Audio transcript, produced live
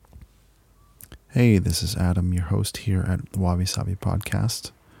Hey, this is Adam, your host here at the Wabi Sabi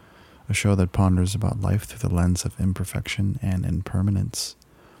Podcast, a show that ponders about life through the lens of imperfection and impermanence.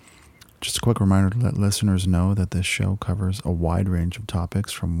 Just a quick reminder to let listeners know that this show covers a wide range of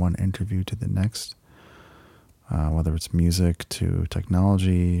topics from one interview to the next, whether it's music to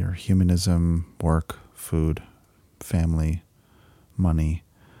technology or humanism, work, food, family, money,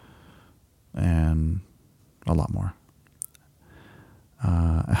 and a lot more.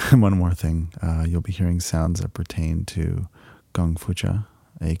 And one more thing, you'll be hearing sounds that pertain to Gong Fu Cha,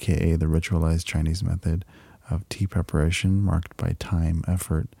 aka the ritualized Chinese method of tea preparation marked by time,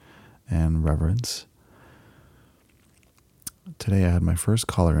 effort, and reverence. Today I had my first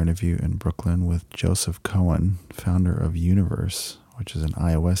caller interview in Brooklyn with Joseph Cohen, founder of Universe, which is an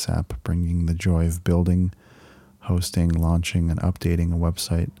iOS app bringing the joy of building, hosting, launching, and updating a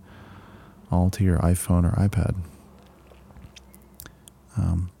website all to your iPhone or iPad.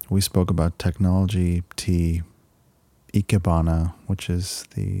 We spoke about technology, tea, ikebana, which is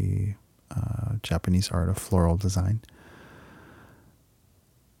the Japanese art of floral design,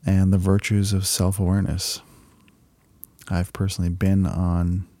 and the virtues of self-awareness. I've personally been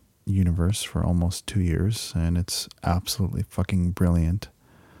on Universe for almost 2 years, and it's absolutely fucking brilliant,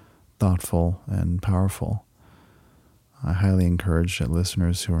 thoughtful, and powerful. I highly encourage that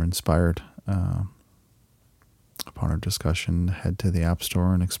listeners who are inspired upon our discussion, head to the App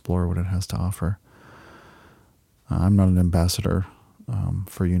Store and explore what it has to offer. I'm not an ambassador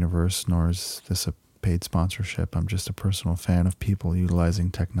for Universe, nor is this a paid sponsorship. I'm just a personal fan of people utilizing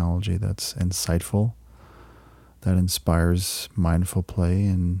technology that's insightful, that inspires mindful play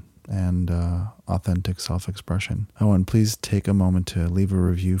and authentic self-expression. Oh, and please take a moment to leave a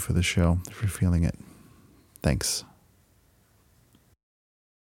review for the show if you're feeling it. Thanks.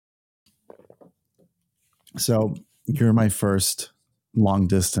 So you're my first long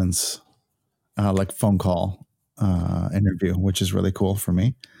distance, like phone call interview, which is really cool for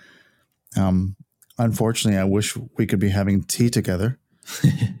me. Unfortunately, I wish we could be having tea together,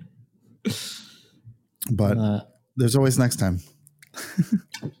 but there's always next time.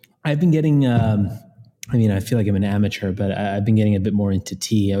 I've been getting, I feel like I'm an amateur, but I've been getting a bit more into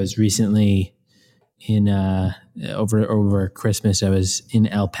tea. I was recently over Christmas, I was in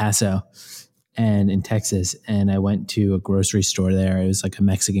El Paso and in Texas, and I went to a grocery store there. It was like a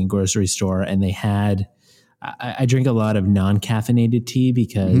Mexican grocery store, and they had, I drink a lot of non-caffeinated tea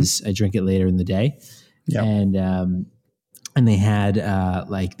because I drink it later in the day. Yep. And they had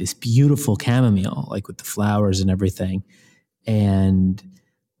like this beautiful chamomile, like with the flowers and everything. And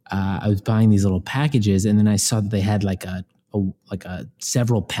I was buying these little packages, and then I saw that they had like a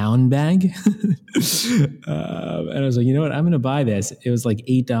several pound bag. And I was like, you know what? I'm going to buy this. It was like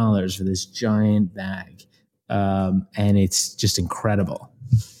 $8 for this giant bag. And it's just incredible.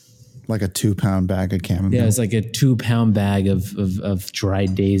 Like a 2-pound bag of chamomile. Yeah, it's like a 2-pound bag of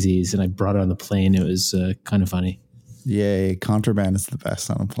dried daisies. And I brought it on the plane. It was kind of funny. Yay. Contraband is the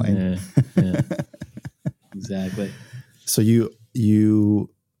best on a plane. Yeah. Exactly. So you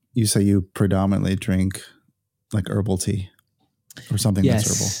say you predominantly drink like herbal tea or something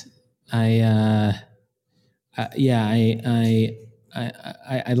that's herbal. I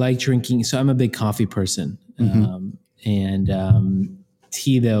like drinking. So I'm a big coffee person. And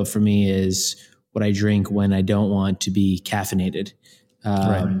tea, though, for me is what I drink when I don't want to be caffeinated.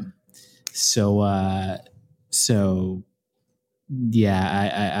 Right.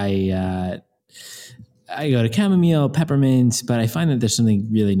 I go to chamomile, peppermint, but I find that there's something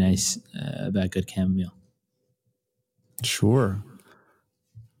really nice about good chamomile. Sure.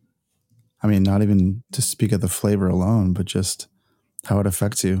 I mean, not even to speak of the flavor alone, but just how it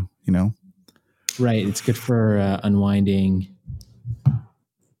affects you, you know? Right. It's good for unwinding.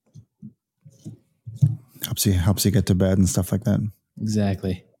 Helps you get to bed and stuff like that.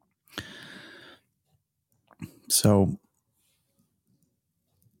 Exactly. So,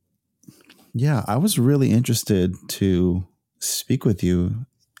 yeah, I was really interested to speak with you,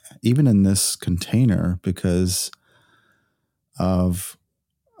 even in this container, because of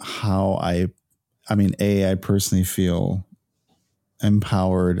how I personally feel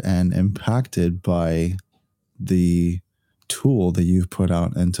empowered and impacted by the tool that you've put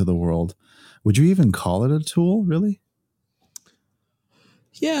out into the world. Would you even call it a tool, really?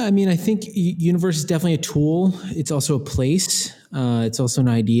 Yeah, I think Universe is definitely a tool. It's also a place. It's also an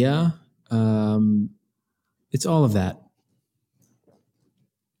idea. It's all of that.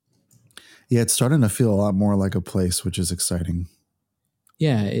 Yeah, it's starting to feel a lot more like a place, which is exciting.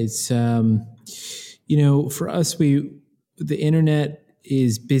 Yeah, it's, for us, the internet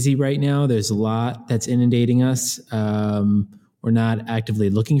is busy right now. There's a lot that's inundating us. We're not actively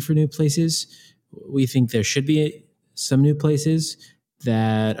looking for new places. We think there should be some new places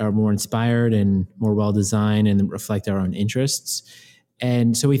that are more inspired and more well designed and reflect our own interests.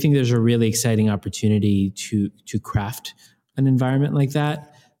 And so we think there's a really exciting opportunity to craft an environment like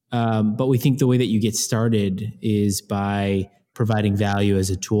that. But we think the way that you get started is by providing value as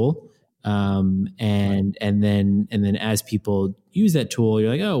a tool. And then as people use that tool, you're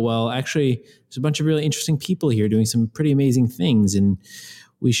like, oh, well, actually, there's a bunch of really interesting people here doing some pretty amazing things, and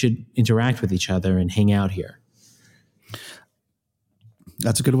we should interact with each other and hang out here.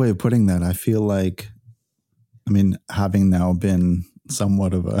 That's a good way of putting that. I feel like, having now been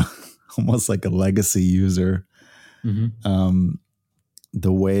somewhat of a, almost like a legacy user,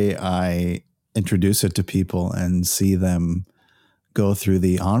 the way I introduce it to people and see them go through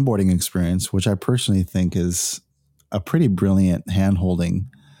the onboarding experience, which I personally think is a pretty brilliant hand-holding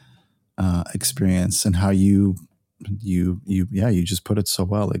experience, and how you just put it so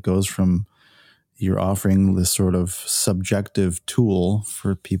well. It goes from, you're offering this sort of subjective tool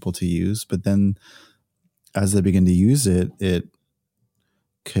for people to use, but then as they begin to use it, it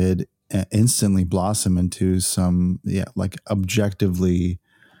could instantly blossom into some, like objectively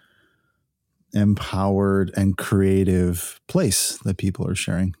empowered and creative place that people are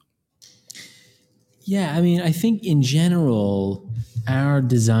sharing. Yeah, I think in general, our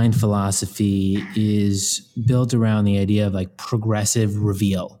design philosophy is built around the idea of like progressive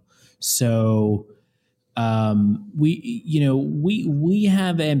reveal. So we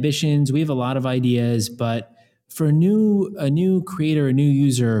have ambitions, we have a lot of ideas, but for a new creator, a new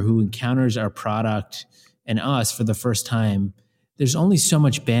user who encounters our product and us for the first time, there's only so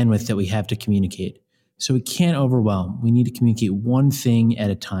much bandwidth that we have to communicate. So we can't overwhelm. We need to communicate one thing at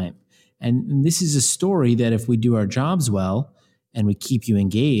a time. And this is a story that if we do our jobs well and we keep you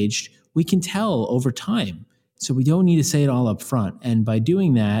engaged, we can tell over time. So we don't need to say it all up front. And by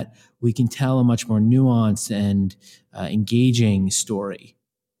doing that, we can tell a much more nuanced and engaging story.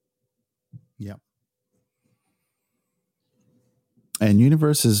 Yeah. And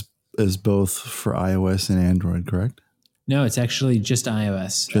Universe is both for iOS and Android, correct? No, it's actually just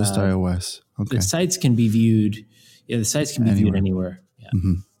iOS. Just iOS. Okay. The sites can be viewed. Yeah, the sites can be viewed anywhere. Yeah.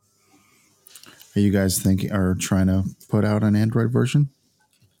 Mm-hmm. Are you guys thinking or trying to put out an Android version?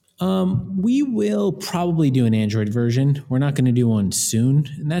 We will probably do an Android version. We're not going to do one soon,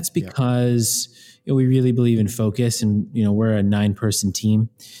 and that's because we really believe in focus, and we're a 9-person team,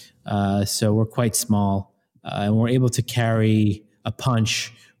 so we're quite small, and we're able to carry a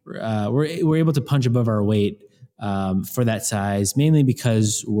punch. We're able to punch above our weight for that size, mainly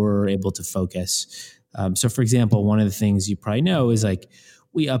because we're able to focus. So, for example, one of the things you probably know is like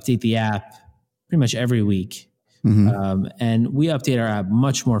we update the app pretty much every week. Mm-hmm. And we update our app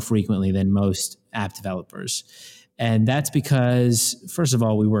much more frequently than most app developers. And that's because, first of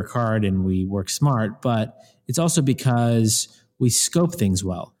all, we work hard and we work smart, but it's also because we scope things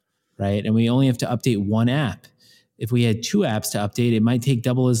well, right? And we only have to update one app. If we had 2 apps to update, it might take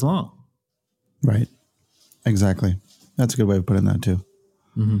double as long. Right. Exactly. That's a good way of putting that too.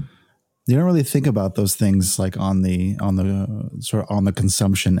 Mm-hmm. You don't really think about those things like on the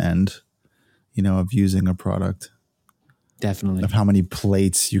consumption end, of using a product. Definitely. Of how many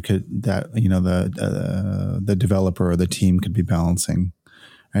plates the developer or the team could be balancing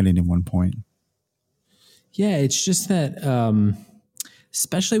at any one point. Yeah, it's just that,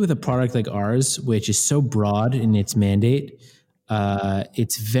 especially with a product like ours, which is so broad in its mandate,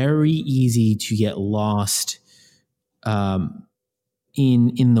 it's very easy to get lost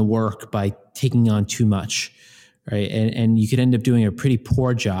in the work by taking on too much, right? And you could end up doing a pretty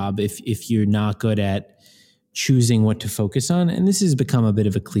poor job if you're not good at choosing what to focus on. And this has become a bit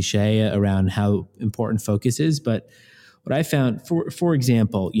of a cliche around how important focus is. But what I found, for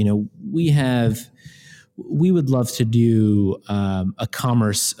example, we would love to do a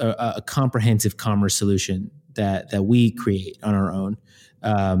comprehensive commerce solution that we create on our own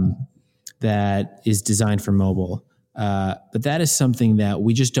that is designed for mobile. But that is something that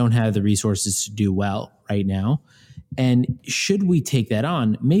we just don't have the resources to do well right now. And should we take that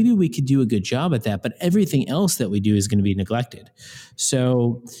on, maybe we could do a good job at that, but everything else that we do is going to be neglected.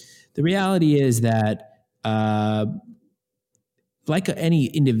 So the reality is that, like any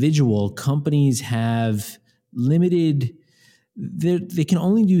individual, companies have limited, they can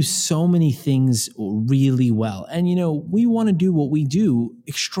only do so many things really well. And, we want to do what we do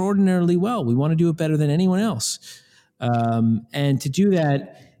extraordinarily well. We want to do it better than anyone else. And to do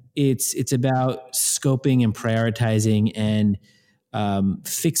that, it's about scoping and prioritizing and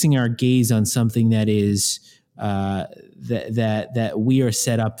fixing our gaze on something that is that we are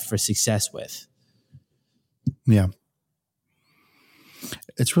set up for success with. Yeah,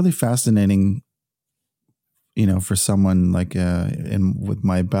 it's really fascinating for someone like with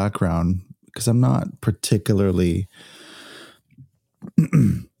my background, because I'm not particularly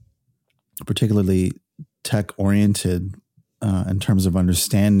tech oriented in terms of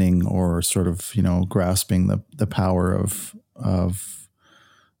understanding or sort of grasping the power of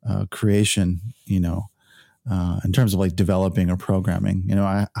creation. In terms of like developing or programming,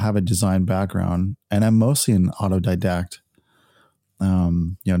 I have a design background, and I'm mostly an autodidact,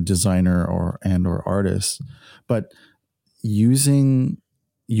 designer or artist, but using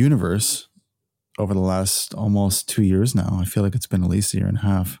Universe over the last almost 2 years now, I feel like it's been at least a year and a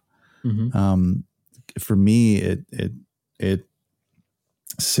half. Mm-hmm. For me, it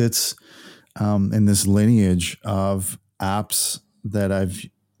sits in this lineage of apps that I've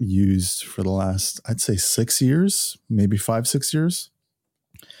used for the last, I'd say 6 years, maybe 5-6 years,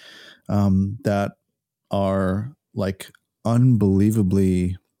 that are like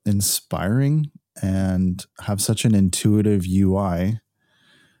unbelievably inspiring and have such an intuitive UI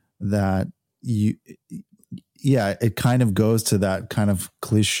that it kind of goes to that kind of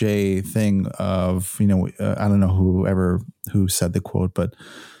cliche thing of, I don't know who said the quote, but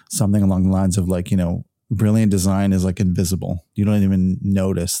something along the lines of like, brilliant design is like invisible. You don't even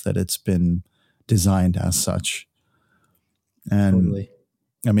notice that it's been designed as such. And totally.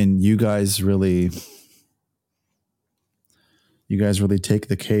 I mean, you guys really take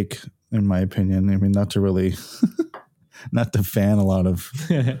the cake, in my opinion. I mean, not to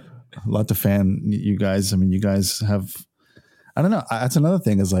fan you guys. I mean, you guys have, I don't know. That's another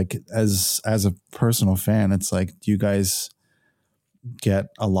thing is like, as a personal fan, it's like, do you guys get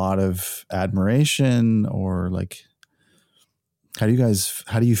a lot of admiration, or like, how do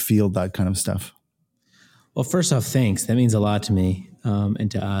you feel that kind of stuff? Well, first off, thanks. That means a lot to me and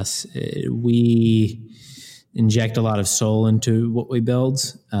to us. We inject a lot of soul into what we build,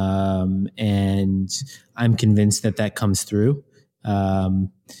 and I'm convinced that comes through. And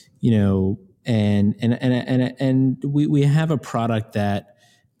we have a product that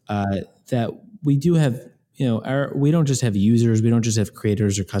we do have. We don't just have users, we don't just have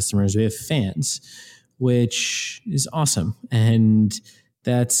creators or customers, we have fans, which is awesome. And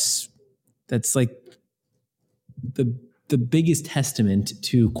that's like the biggest testament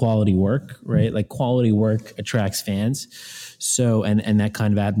to quality work, right? Like quality work attracts fans. So, and that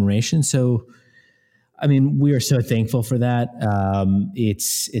kind of admiration. So, I mean, we are so thankful for that.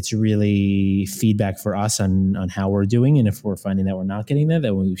 It's really feedback for us on how we're doing. And if we're finding that we're not getting that,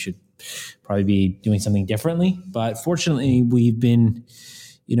 then we should probably be doing something differently. But fortunately, we've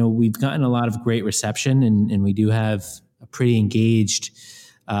gotten a lot of great reception, and we do have a pretty engaged,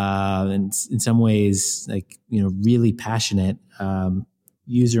 and in some ways, like, really passionate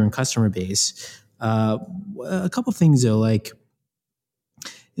user and customer base. A couple things though, like,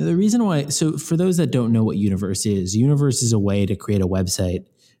 the reason why, so for those that don't know what Universe is a way to create a website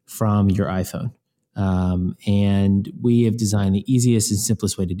from your iPhone. And we have designed the easiest and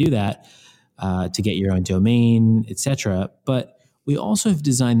simplest way to do that, to get your own domain, etc. But we also have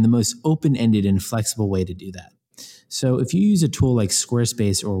designed the most open-ended and flexible way to do that. So if you use a tool like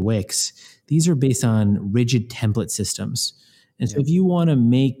Squarespace or Wix, these are based on rigid template systems. And so if you want to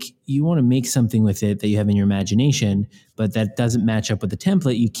make something with it that you have in your imagination, but that doesn't match up with the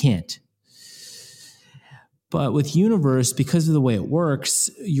template, you can't. But with Universe, because of the way it works,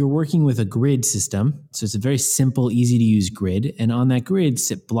 you're working with a grid system. So it's a very simple, easy to use grid. And on that grid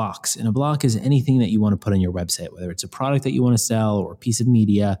sit blocks. And a block is anything that you want to put on your website, whether it's a product that you want to sell or a piece of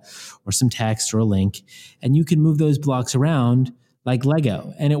media or some text or a link. And you can move those blocks around like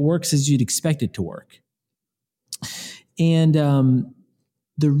Lego. And it works as you'd expect it to work. And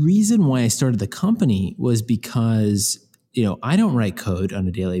the reason why I started the company was because I don't write code on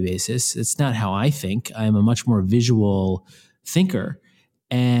a daily basis. It's not how I think. I'm a much more visual thinker.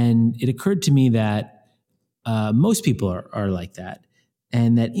 And it occurred to me that most people are like that,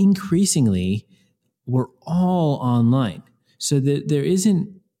 and that increasingly we're all online. So that there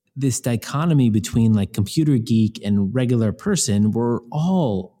isn't this dichotomy between like computer geek and regular person. We're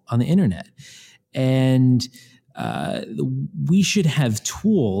all on the internet. And we should have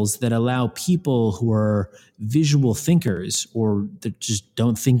tools that allow people who are visual thinkers or that just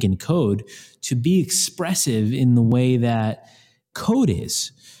don't think in code to be expressive in the way that code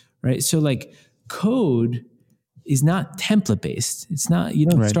is, right? So like code is not template based. It's not, you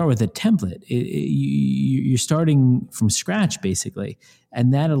don't start with a template. You're starting from scratch basically.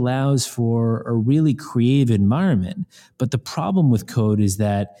 And that allows for a really creative environment. But the problem with code is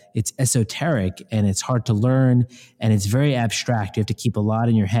that it's esoteric and it's hard to learn and it's very abstract. You have to keep a lot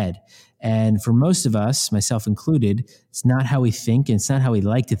in your head. And for most of us, myself included, it's not how we think and it's not how we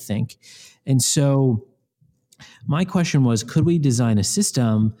like to think. And so My question was, could we design a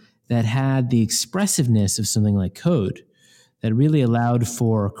system that had the expressiveness of something like code that really allowed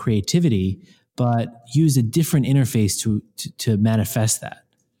for creativity, but used a different interface to manifest that?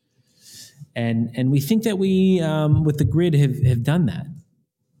 And we think that we, with the grid, have done that.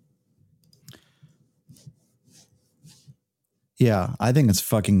 Yeah, I think it's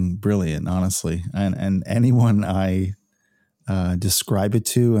fucking brilliant, honestly. And anyone I describe it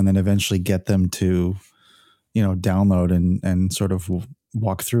to, and then eventually get them to, download and sort of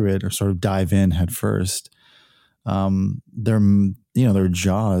walk through it or sort of dive in head first, their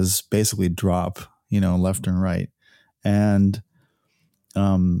jaws basically drop, left and right. And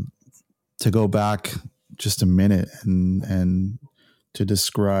to go back just a minute and to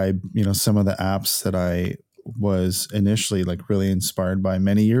describe, some of the apps that I was initially like really inspired by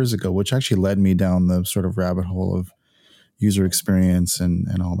many years ago, which actually led me down the sort of rabbit hole of user experience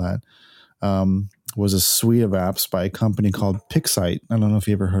and all that, was a suite of apps by a company called Pixite. I don't know if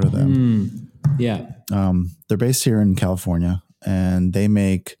you ever heard of them. Yeah. They're based here in California, and they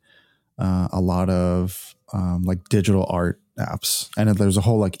make a lot of like digital art apps. And there's a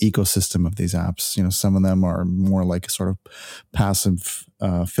whole like ecosystem of these apps. Some of them are more like sort of passive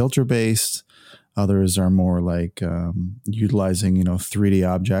filter based. Others are more like utilizing, 3D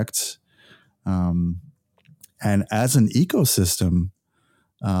objects. And as an ecosystem,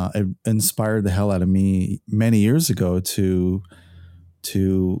 it inspired the hell out of me many years ago to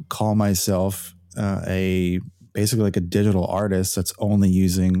call myself basically like a digital artist that's only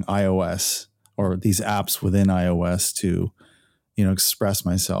using iOS or these apps within iOS to, express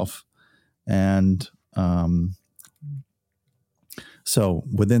myself. And so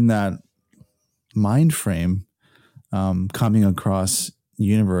within that mind frame, coming across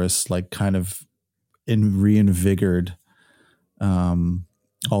Universe, like kind of reinvigorated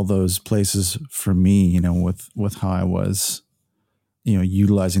all those places for me, with how I was,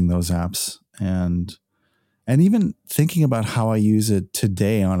 utilizing those apps and even thinking about how I use it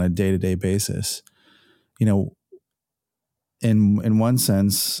today on a day-to-day basis. In one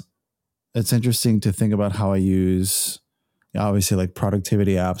sense, it's interesting to think about how I use, obviously, like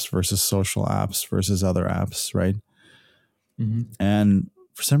productivity apps versus social apps versus other apps, right? Mm-hmm. And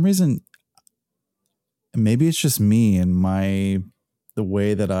for some reason, maybe it's just me and the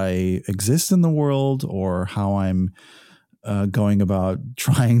way that I exist in the world, or how I'm going about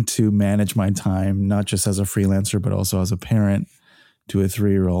trying to manage my time, not just as a freelancer, but also as a parent to a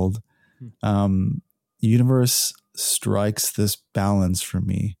 3-year-old. Universe strikes this balance for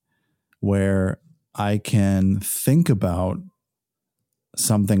me where I can think about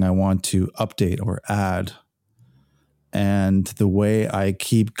something I want to update or add. And the way I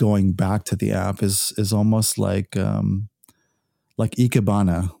keep going back to the app is almost like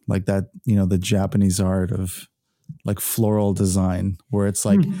ikebana, like that, the Japanese art of like floral design, where it's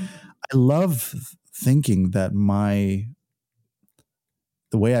like, I love thinking that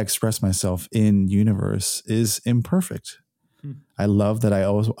the way I express myself in Universe is imperfect. I love that I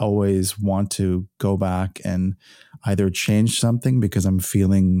always want to go back and either change something because I'm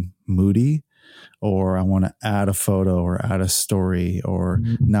feeling moody, or I want to add a photo or add a story, or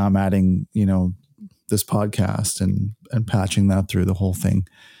now I'm adding, this podcast and patching that through the whole thing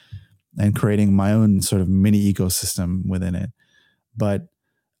and creating my own sort of mini ecosystem within it. But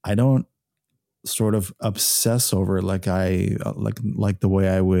I don't sort of obsess over like the way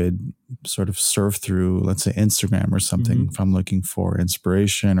I would sort of surf through, let's say, Instagram or something, if I'm looking for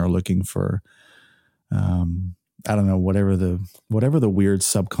inspiration or looking for, I don't know, whatever the weird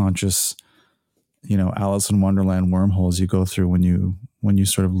subconscious, Alice in Wonderland wormholes you go through when you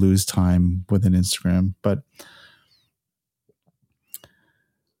sort of lose time within Instagram. But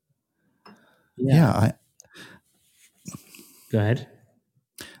yeah, go ahead.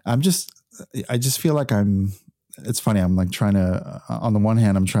 I just feel like it's funny. I'm like trying to, on the one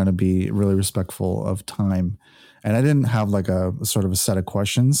hand, I'm trying to be really respectful of time, and I didn't have like a sort of a set of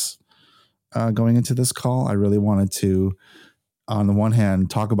questions going into this call. I really wanted to, on the one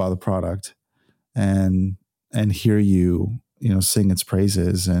hand, talk about the product and hear you, sing its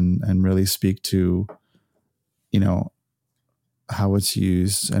praises and really speak to, how it's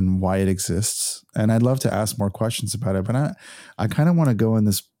used and why it exists. And I'd love to ask more questions about it, but I kind of want to go in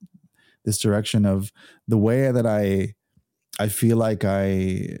this direction of the way that I feel like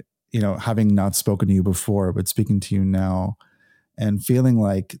having not spoken to you before, but speaking to you now and feeling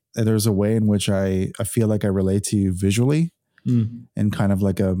like there's a way in which I feel like I relate to you visually, and kind of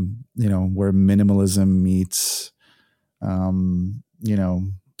like where minimalism meets,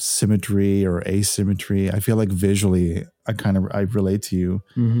 symmetry or asymmetry. I feel like visually, I relate to you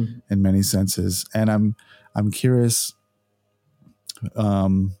in many senses, and I'm curious.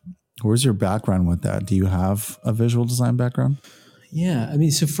 Where's your background with that? Do you have a visual design background? Yeah, I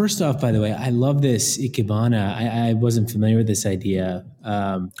mean, so first off, by the way, I love this Ikebana. I wasn't familiar with this idea,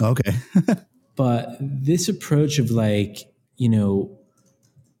 Okay. but this approach of like,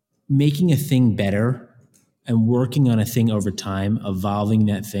 making a thing better and working on a thing over time, evolving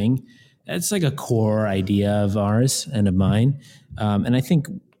that thing, that's like a core idea of ours and of mine. And I think,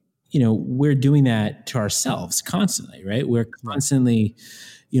 we're doing that to ourselves constantly, right? We're constantly,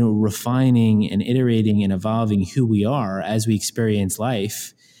 refining and iterating and evolving who we are as we experience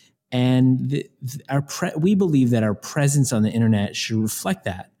life. And we believe that our presence on the internet should reflect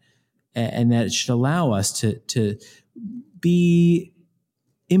that, and that it should allow us to be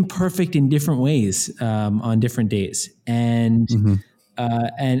imperfect in different ways on different days. And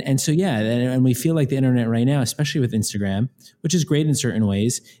so yeah, and we feel like the internet right now, especially with Instagram, which is great in certain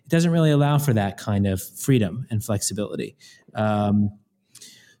ways, it doesn't really allow for that kind of freedom and flexibility.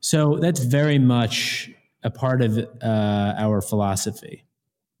 So that's very much a part of our philosophy.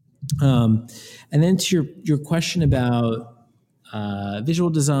 And then to your question about visual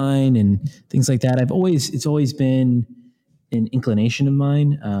design and things like that, it's always been an inclination of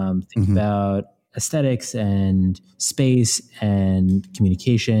mine. Think about aesthetics and space and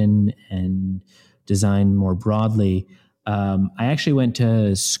communication and design more broadly. I actually went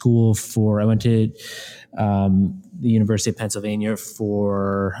to school I went to the University of Pennsylvania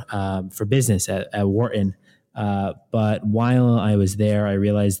for business at Wharton. But while I was there, I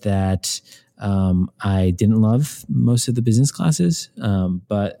realized that I didn't love most of the business classes,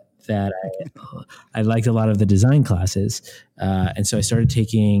 but that I liked a lot of the design classes. And so I started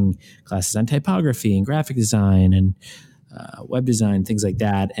taking classes on typography and graphic design and web design, things like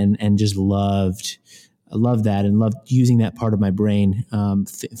that, and just loved that and loved using that part of my brain,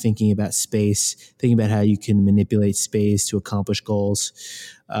 thinking about space, thinking about how you can manipulate space to accomplish goals.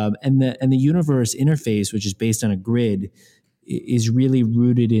 And the universe interface, which is based on a grid, is really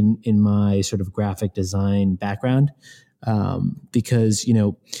rooted in my sort of graphic design background. Because,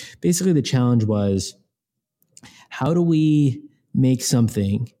 basically the challenge was, how do we make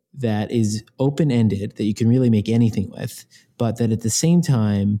something that is open-ended, that you can really make anything with, but that at the same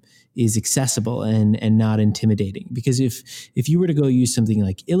time is accessible and not intimidating? Because if you were to go use something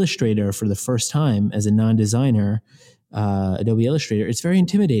like Illustrator for the first time as a non-designer, Adobe Illustrator, it's very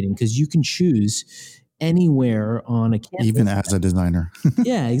intimidating because you can choose anywhere on a canvas. Even as a designer.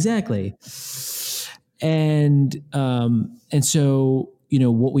 Yeah, exactly. And so,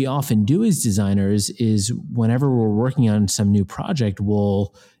 what we often do as designers is whenever we're working on some new project,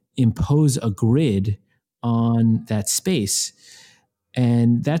 we'll impose a grid on that space.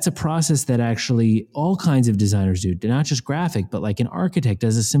 And that's a process that actually all kinds of designers do, not just graphic, but like an architect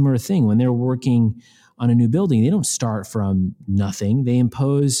does a similar thing. When they're working on a new building, they don't start from nothing. They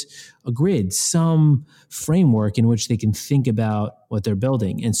impose a grid, some framework in which they can think about what they're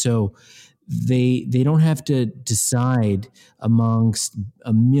building. And so they don't have to decide amongst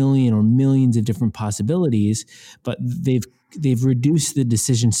a million or millions of different possibilities, but they've reduced the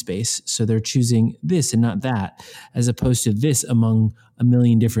decision space. So they're choosing this and not that, as opposed to this among a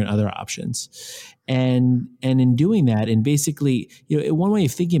million different other options. And in doing that, and basically, one way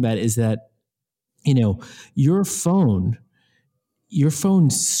of thinking about it is that, your phone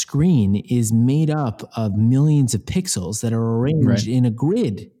screen is made up of millions of pixels that are arranged in a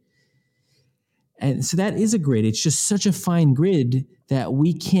grid. And so that is a grid. It's just such a fine grid that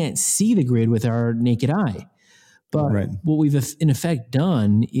we can't see the grid with our naked eye. But what we've in effect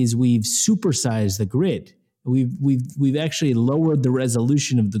done is we've supersized the grid. We've actually lowered the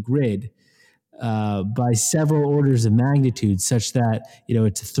resolution of the grid by several orders of magnitude, such that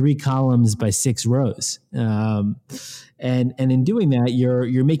it's 3 columns by 6 rows. And in doing that,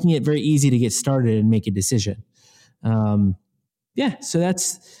 you're making it very easy to get started and make a decision. So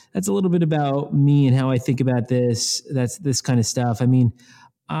that's a little bit about me and how I think about this. That's this kind of stuff. I mean,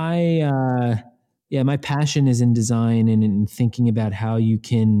 my passion is in design and in thinking about how you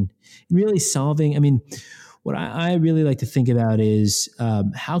can really solving. I mean, what I really like to think about is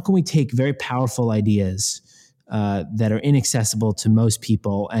how can we take very powerful ideas that are inaccessible to most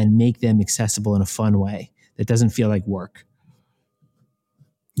people and make them accessible in a fun way that doesn't feel like work.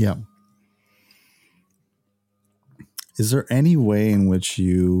 Yeah. Is there any way in which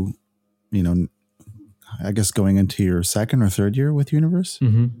you, I guess going into your second or third year with Universe?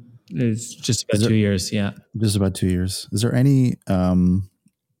 Mm-hmm. It's just about 2 years. Yeah. Just about 2 years. Is there any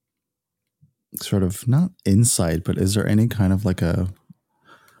sort of not insight, but is there any kind of like a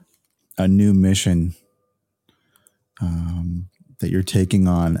a new mission that you're taking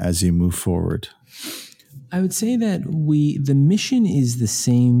on as you move forward? I would say that the mission is the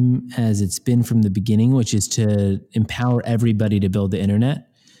same as it's been from the beginning, which is to empower everybody to build the internet.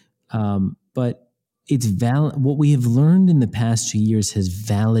 But it's what we have learned in the past 2 years has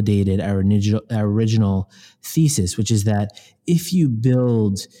validated our original thesis, which is that if you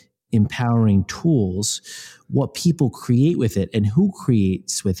build empowering tools, what people create with it and who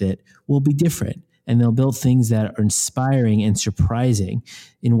creates with it will be different. And they'll build things that are inspiring and surprising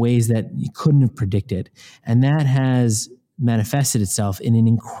in ways that you couldn't have predicted. And that has manifested itself in an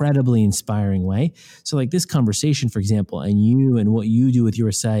incredibly inspiring way. So like this conversation, for example, and you and what you do with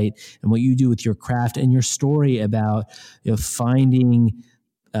your site and what you do with your craft and your story about finding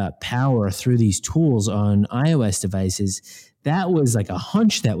power through these tools on iOS devices, that was like a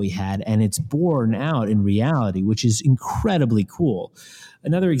hunch that we had, and it's borne out in reality, which is incredibly cool.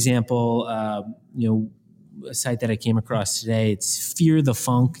 Another example, a site that I came across today, it's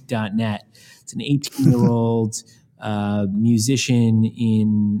fearthefunk.net. It's an 18-year-old musician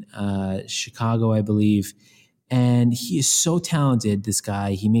in Chicago, I believe. And he is so talented, this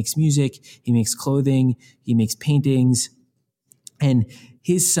guy. He makes music, he makes clothing, he makes paintings. And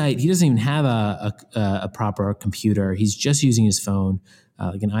his site, he doesn't even have a proper computer. He's just using his phone,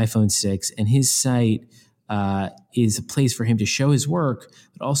 like an iPhone 6. And his site is a place for him to show his work,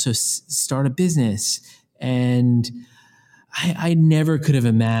 but also start a business. And I never could have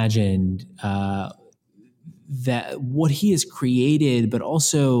imagined that what he has created, but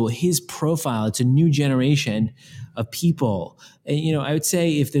also his profile. It's a new generation of people. And, I would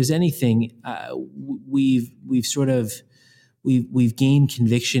say if there's anything, we've gained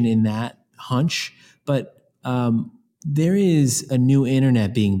conviction in that hunch, but there is a new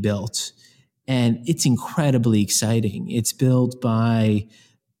internet being built, and it's incredibly exciting. It's built by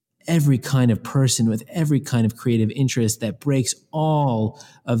every kind of person with every kind of creative interest that breaks all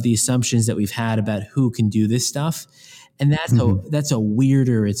of the assumptions that we've had about who can do this stuff. And that's a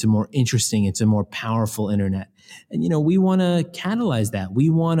weirder, it's a more interesting, it's a more powerful internet. And, we want to catalyze that. We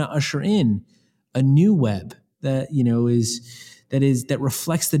want to usher in a new web that, that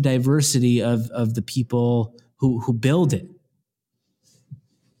reflects the diversity of the people who build it.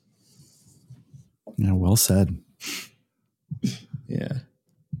 Yeah, well said. Yeah.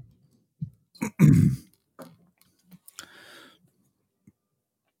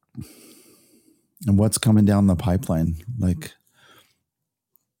 And what's coming down the pipeline? Like,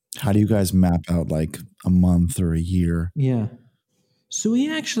 how do you guys map out like a month or a year? Yeah. So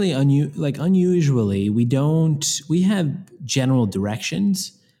we actually, unusually, we have general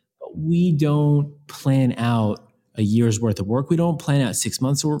directions, but we don't plan out a year's worth of work. We don't plan out 6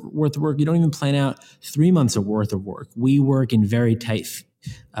 months worth of work. We don't even plan out 3 months worth of work. We work in very tight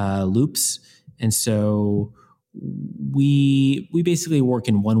loops. And so we basically work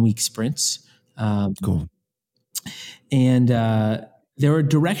in 1 week sprints. Cool. And there are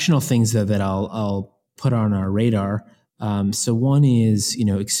directional things though that I'll put on our radar. So one is,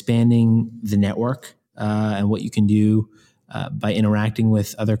 expanding the network and what you can do by interacting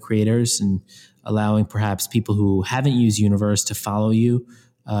with other creators and allowing perhaps people who haven't used Universe to follow you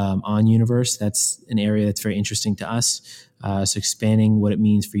on Universe. That's an area that's very interesting to us. So expanding what it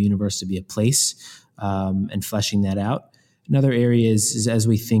means for Universe to be a place and fleshing that out. Another area is as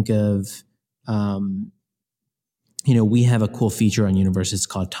we think of, we have a cool feature on Universe. It's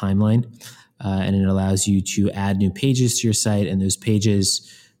called Timeline. And it allows you to add new pages to your site, and those pages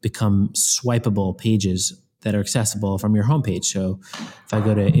become swipeable pages that are accessible from your homepage. So if I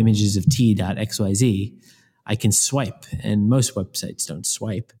go to imagesoftea.xyz, I can swipe, and most websites don't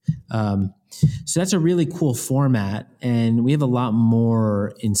swipe. So that's a really cool format, and we have a lot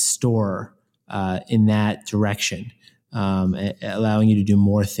more in store in that direction, allowing you to do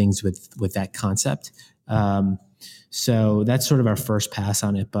more things with that concept. So that's sort of our first pass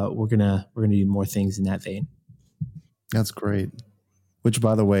on it, but we're gonna do more things in that vein. That's great. Which,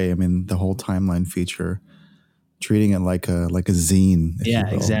 by the way, I mean, the whole timeline feature, treating it like a zine. Yeah,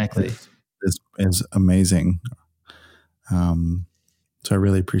 exactly. Is amazing. So I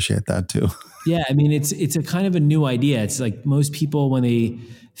really appreciate that too. Yeah, I mean, it's a kind of a new idea. It's like most people, when they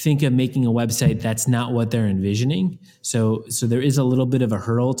think of making a website, that's not what they're envisioning. So there is a little bit of a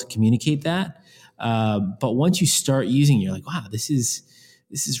hurdle to communicate that. But once you start using it, you're like, wow, this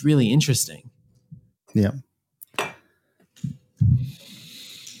is really interesting. Yeah.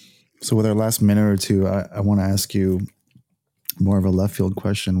 So with our last minute or two, I want to ask you more of a left field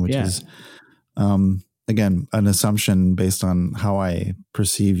question, which is, again, an assumption based on how I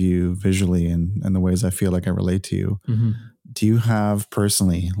perceive you visually and the ways I feel like I relate to you. Mm-hmm. do you have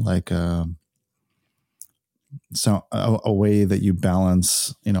personally like a way that you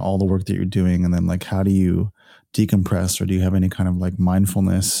balance, all the work that you're doing, and then like how do you decompress, or do you have any kind of like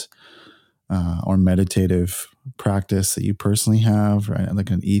mindfulness or meditative practice that you personally have, right? Like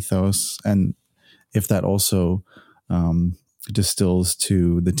an ethos, and if that also distills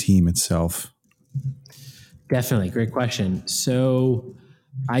to the team itself? Definitely. Great question. So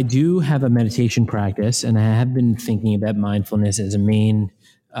I do have a meditation practice, and I have been thinking about mindfulness as a main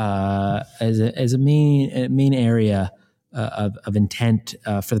main area of intent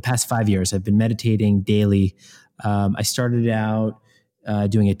for the past 5 years. I've been meditating daily. I started out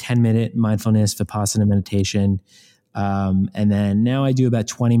doing a 10-minute mindfulness Vipassana meditation. And then now I do about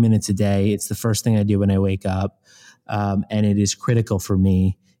 20 minutes a day. It's the first thing I do when I wake up. And it is critical for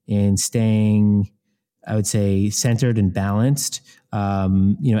me in staying, I would say, centered and balanced.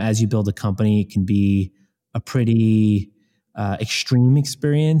 As you build a company, it can be a pretty extreme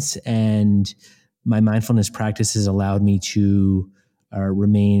experience. And my mindfulness practice has allowed me to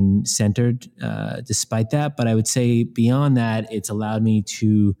remain centered despite that. But I would say beyond that, it's allowed me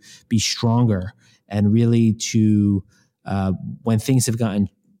to be stronger and really to, when things have gotten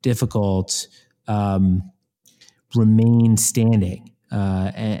difficult, remain standing.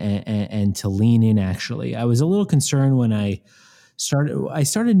 And to lean in. Actually, I was a little concerned when I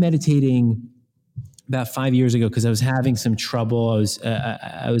started meditating about 5 years ago because I was having some trouble.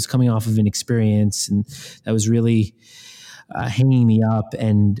 I was coming off of an experience, and that was really hanging me up.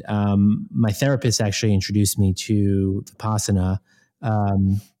 And my therapist actually introduced me to Vipassana.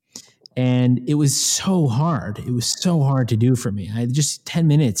 And it was so hard. It was so hard to do for me. Just 10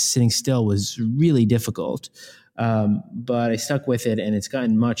 minutes sitting still was really difficult. But I stuck with it, and it's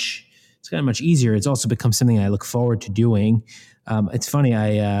gotten much easier. It's also become something I look forward to doing. It's funny.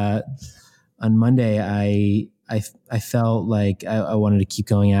 On Monday, I felt like I wanted to keep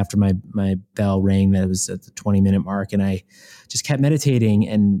going after my bell rang that it was at the 20-minute mark, and I just kept meditating.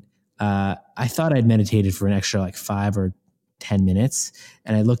 And I thought I'd meditated for an extra like 5 or 10 minutes,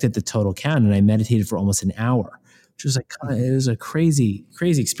 and I looked at the total count, and I meditated for almost an hour. Which was it was a crazy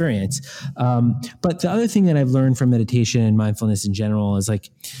experience. But the other thing that I've learned from meditation and mindfulness in general is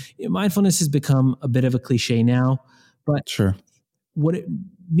mindfulness has become a bit of a cliche now, but sure, what it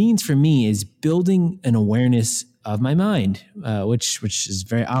means for me is building an awareness of my mind, which is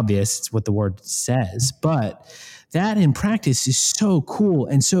very obvious. It's what the word says, but that in practice is so cool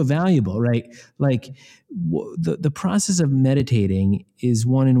and so valuable, right? Like the process of meditating is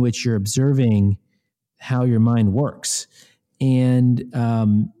one in which you're observing how your mind works, and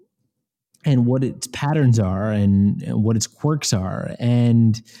what its patterns are, and what its quirks are,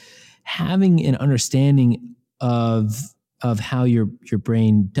 and having an understanding of how your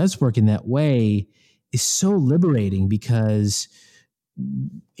brain does work in that way is so liberating, because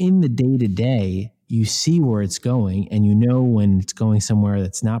in the day-to-day you see where it's going, and you know when it's going somewhere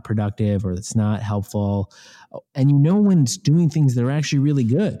that's not productive or that's not helpful, and you know when it's doing things that are actually really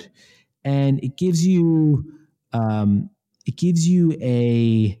good. And it gives you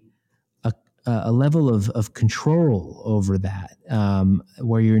a level of control over that,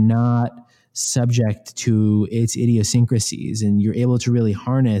 where you're not subject to its idiosyncrasies, and you're able to really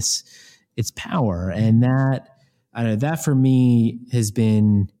harness its power. And that for me has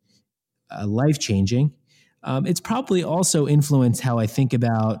been life-changing. It's probably also influenced how I think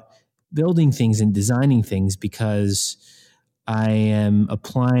about building things and designing things, because I am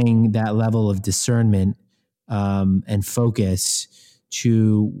applying that level of discernment and focus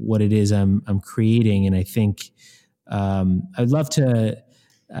to what it is I'm creating. And I think I'd love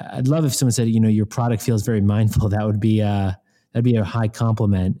if someone said, your product feels very mindful. That'd be a high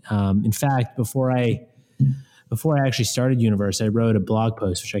compliment. In fact, before I actually started Universe, I wrote a blog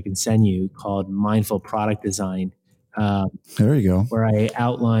post, which I can send you, called Mindful Product Design. There you go. Where I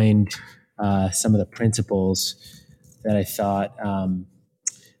outlined some of the principles that I thought I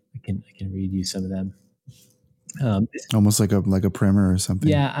can read you some of them. Almost like a primer or something.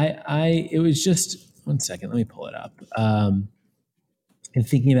 Yeah, it was just 1 second. Let me pull it up. In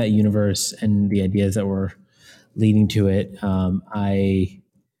thinking about Universe and the ideas that were leading to it, I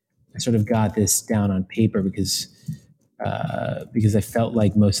sort of got this down on paper because I felt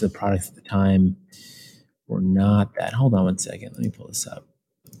like most of the products at the time were not that. Hold on 1 second. Let me pull this up.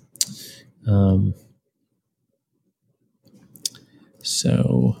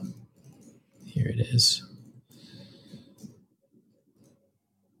 So here it is.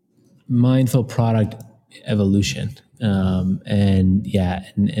 Mindful product evolution.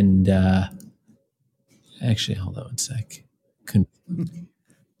 Actually, hold on 1 sec.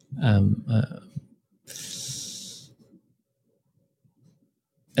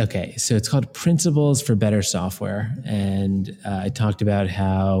 Okay, so it's called Principles for Better Software, and I talked about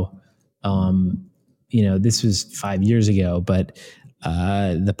how, this was 5 years ago, but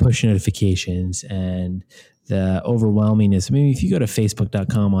the push notifications and the overwhelmingness. I mean, if you go to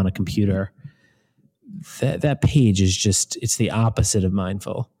Facebook.com on a computer, that page is it's the opposite of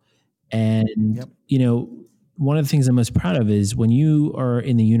mindful. And Yep. one of the things I'm most proud of is when you are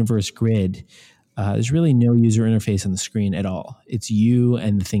in the universe grid, there's really no user interface on the screen at all. It's you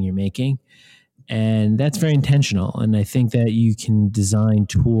and the thing you're making. And that's very intentional. And I think that you can design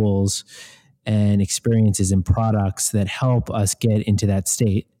tools and experiences and products that help us get into that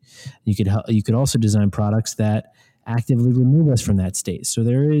state. You could also design products that actively remove us from that state. So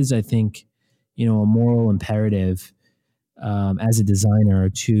there is, I think, a moral imperative as a designer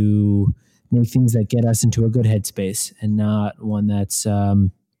to make things that get us into a good headspace and not one that's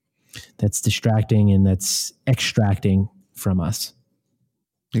distracting and that's extracting from us.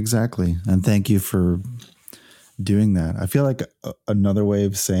 Exactly. And thank you for doing that. I feel like another way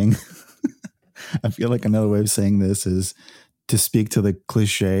of saying this is to speak to the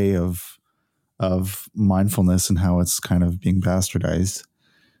cliche of mindfulness and how it's kind of being bastardized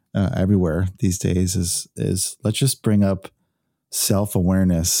everywhere these days is let's just bring up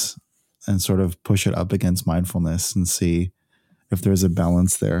self-awareness and sort of push it up against mindfulness and see if there's a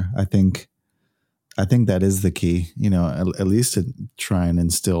balance there. I think that is the key, at least to try and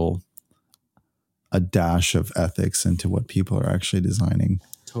instill a dash of ethics into what people are actually designing.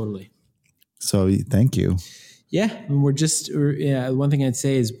 Totally. So thank you. Yeah. And one thing I'd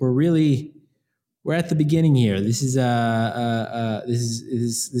say is we're at the beginning here. This is this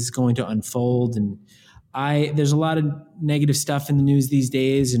is going to unfold, and there's a lot of negative stuff in the news these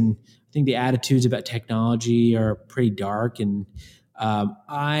days, and I think the attitudes about technology are pretty dark. And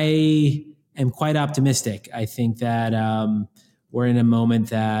I am quite optimistic. I think that we're in a moment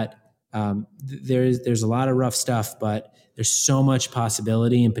that there's a lot of rough stuff, but there's so much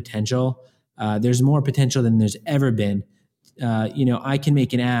possibility and potential. There's more potential than there's ever been. I can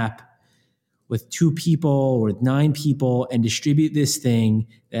make an app with 2 people or with 9 people and distribute this thing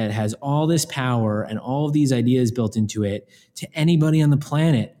that has all this power and all of these ideas built into it to anybody on the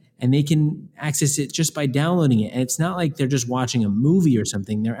planet. And they can access it just by downloading it. And it's not like they're just watching a movie or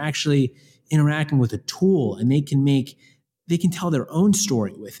something. They're actually interacting with a tool, and they can tell their own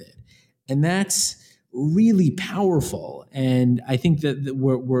story with it. And that's really powerful. And I think that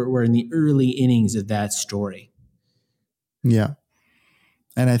we're in the early innings of that story. Yeah.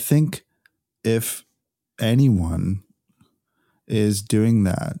 And I think if anyone is doing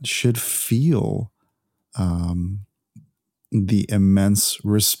that, should feel the immense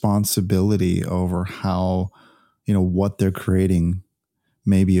responsibility over how, what they're creating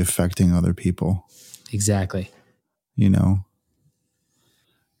may be affecting other people. Exactly. And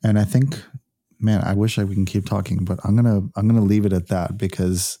I think, man, I wish we can keep talking, but I'm gonna leave it at that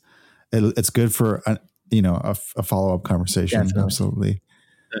because it's good for a follow-up conversation. Definitely. Absolutely.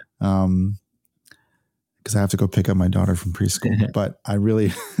 Because I have to go pick up my daughter from preschool. But I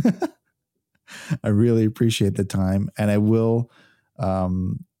really appreciate the time, and I will.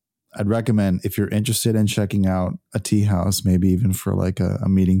 I'd recommend, if you're interested in checking out a tea house, maybe even for like a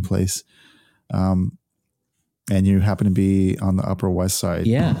meeting place, and you happen to be on the Upper West Side.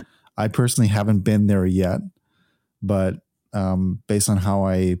 Yeah. I personally haven't been there yet, but based on how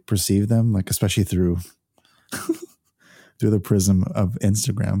I perceive them, like especially through the prism of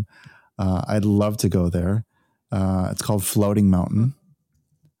Instagram, I'd love to go there. It's called Floating Mountain.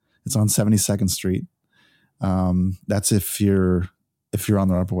 It's on 72nd Street. That's if you're on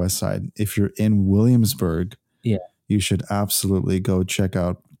the Upper West Side. If you're in Williamsburg, yeah, you should absolutely go check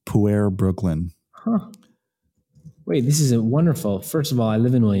out Puer Brooklyn. Huh. Wait, this is wonderful. First of all, I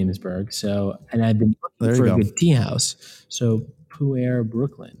live in Williamsburg, and I've been looking for a good tea house. So Puer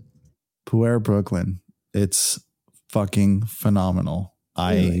Brooklyn. Puer Brooklyn. It's fucking phenomenal.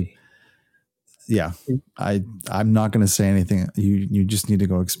 Really? I'm not going to say anything. You just need to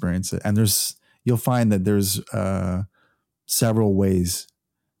go experience it. And you'll find that there's several ways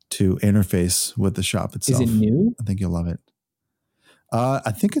to interface with the shop itself. Is it new? I think you'll love it.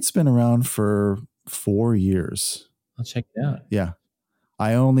 I think it's been around for 4 years. I'll check it out. Yeah.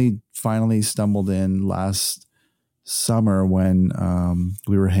 I only finally stumbled in last summer when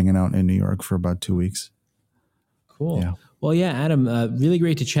we were hanging out in New York for about 2 weeks. Cool. Yeah. Well, yeah, Adam, really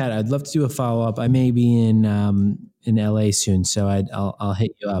great to chat. I'd love to do a follow-up. I may be in LA soon, so I'll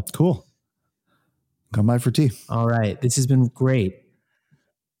hit you up. Cool. Come by for tea. All right. This has been great.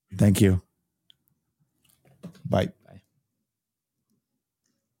 Thank you. Bye.